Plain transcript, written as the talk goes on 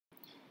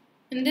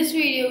In this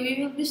video,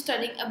 we will be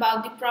studying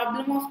about the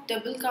problem of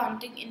double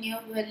counting in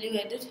your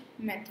value-added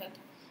method.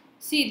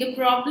 See, the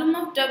problem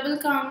of double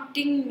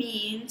counting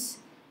means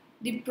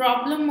the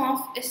problem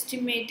of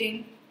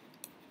estimating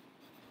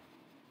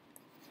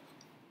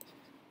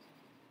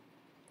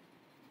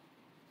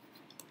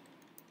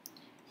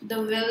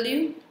the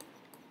value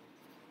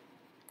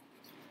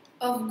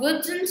of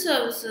goods and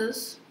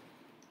services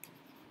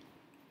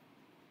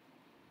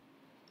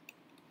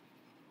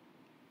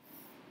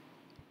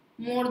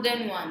more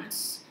than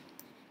once.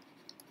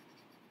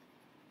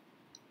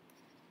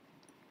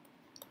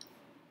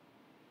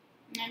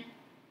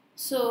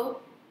 So,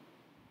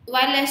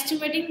 while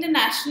estimating the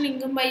national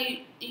income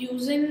by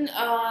using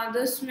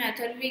this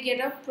method, we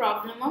get a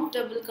problem of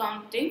double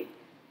counting.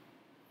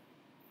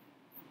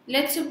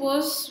 Let's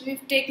suppose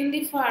we've taken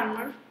the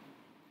farmer.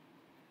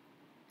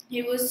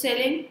 He was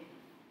selling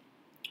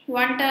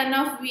 1 ton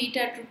of wheat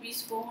at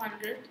rupees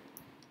 400.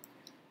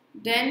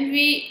 Then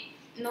we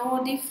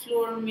know the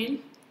flour mill.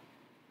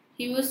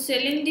 He was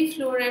selling the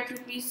flour at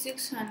rupees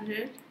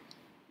 600.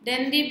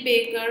 Then the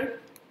baker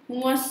who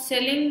was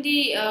selling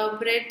the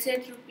breads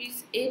at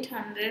rupees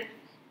 800.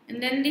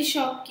 And then the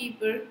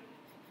shopkeeper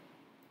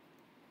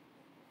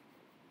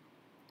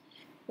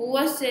who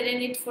was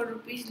selling it for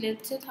rupees,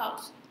 let's say,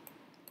 1000.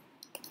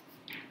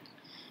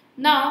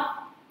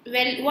 Now,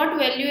 what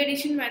value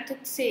addition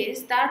method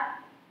says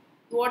that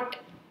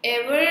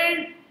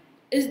whatever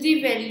is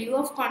the value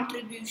of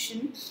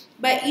contribution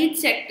by each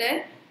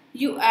sector,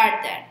 you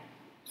add that.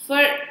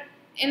 For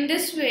in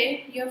this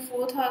way, you have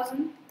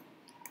 4000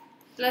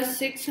 plus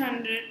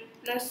 600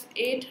 plus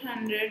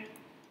 800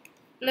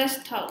 plus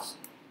 1000,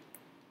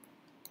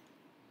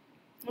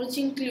 which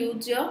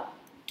includes your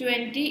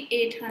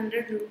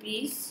 2800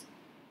 rupees,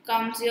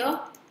 comes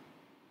your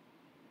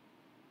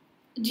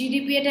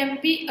GDP at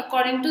MP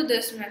according to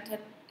this method.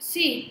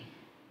 See,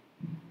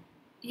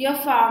 your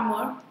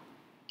farmer,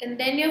 and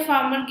then your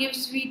farmer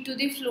gives wheat to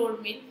the flour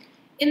mill.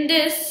 In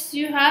this,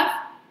 you have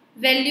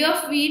value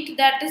of wheat,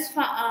 that is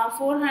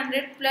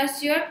 400,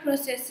 plus your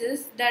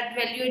processes, that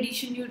value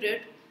addition you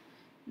did.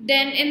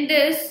 Then in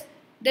this,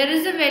 there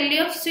is a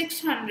value of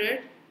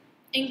 600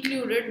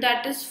 included,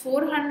 that is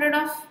 400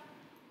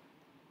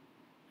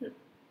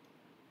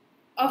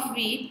 of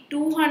wheat,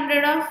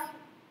 200 of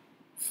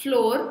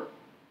flour,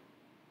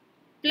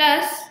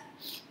 plus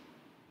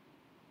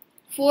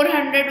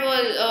 400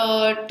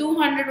 was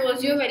 200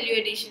 was your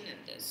value addition in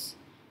this.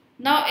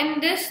 Now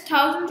in this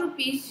 1000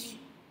 rupees,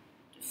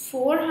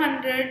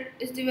 400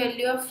 is the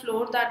value of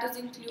flour, that is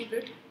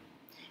included.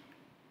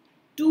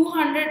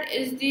 200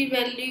 is the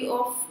value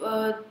of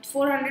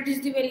 400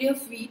 is the value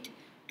of wheat.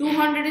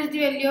 200 is the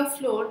value of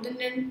flour.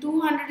 Then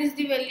 200 is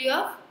the value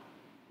of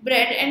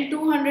bread, and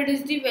 200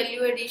 is the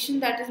value addition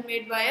that is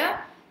made by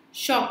a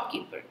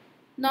shopkeeper.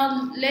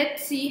 Now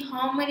let's see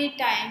how many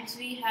times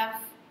we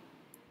have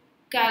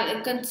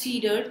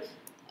considered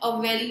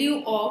a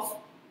value of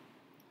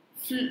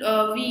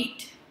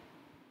wheat.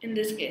 In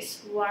this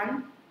case,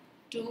 1,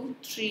 2,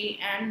 3,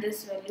 and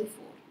this value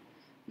 4.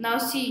 Now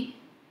see,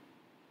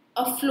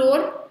 a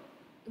flour,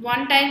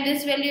 one time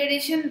this value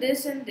addition,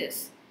 this and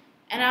this,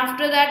 and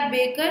after that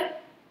baker,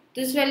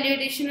 this value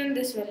addition and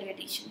this value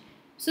addition.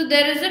 So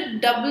there is a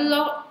double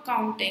of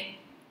counting.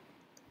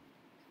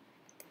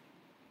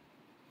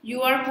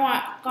 You are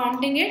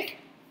counting it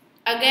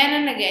again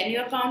and again.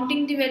 You are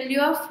counting the value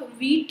of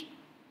wheat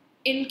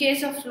in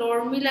case of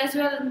flour mill as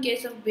well, in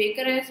case of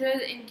baker as well,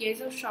 in case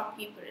of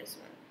shopkeeper as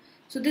well.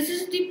 So this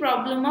is the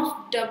problem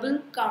of double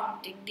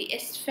counting, the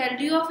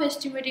value of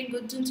estimating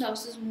goods and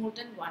services more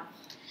than one.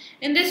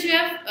 In this, you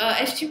have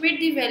estimate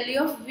the value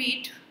of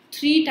wheat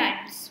 3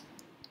 times,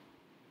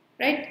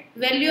 right?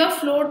 Value of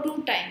flour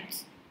 2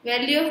 times,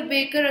 value of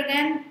baker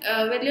again,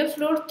 value of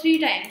flour 3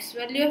 times,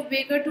 value of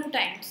baker 2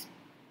 times.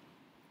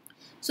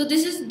 So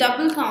this is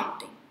double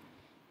counting.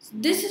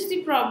 This is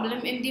the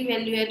problem in the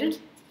value-added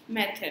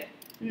method.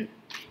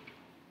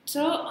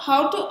 So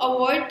how to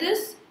avoid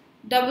this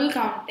double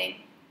counting?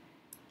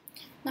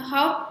 Now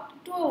how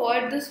to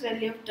avoid this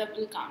value of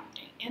double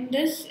counting? In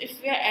this,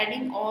 if we are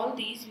adding all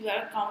these, we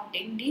are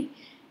counting the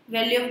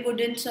value of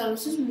goods and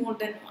services more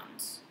than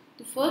once.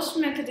 The first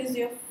method is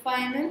your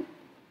final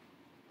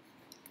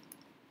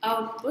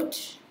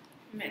output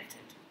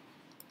method,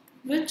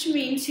 which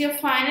means your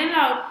final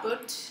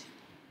output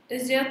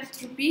is your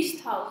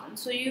rupees 1000.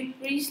 So you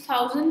rupees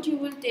 1000 you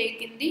will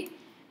take in the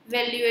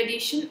value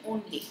addition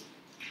only,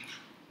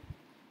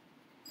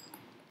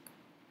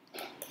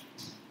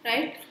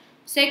 right?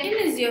 Second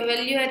is your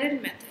value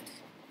added method,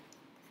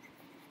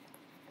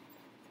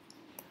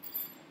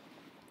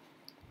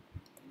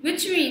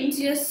 which means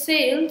your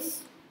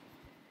sales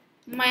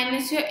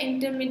minus your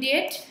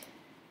intermediate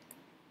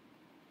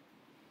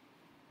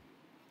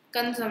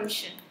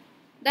consumption.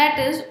 That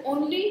is,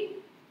 only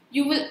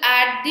you will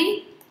add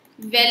the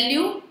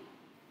value,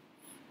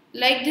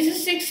 like this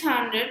is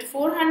 600,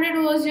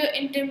 400 was your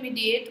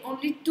intermediate,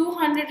 only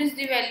 200 is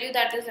the value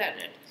that is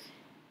added.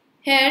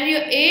 Here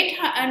your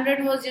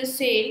 800 was your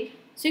sale,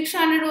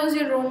 600 was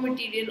your raw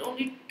material,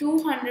 only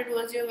 200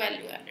 was your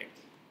value added.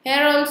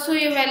 Here also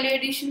your value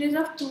addition is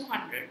of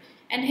 200,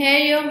 and here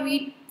your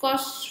wheat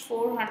costs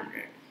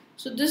 400.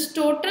 So this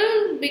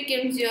total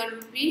becomes your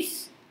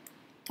rupees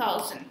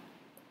 1000.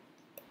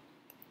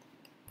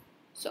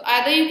 So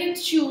either you can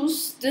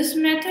choose this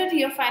method,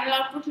 your final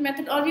output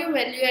method, or your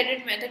value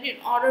added method in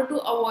order to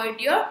avoid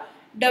your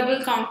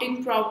double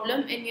counting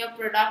problem in your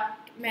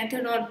product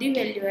method or the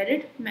value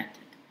added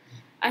method.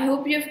 I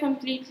hope you have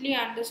completely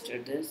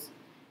understood this.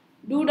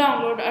 Do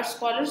download our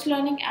Scholars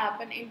Learning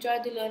app and enjoy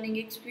the learning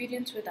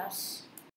experience with us.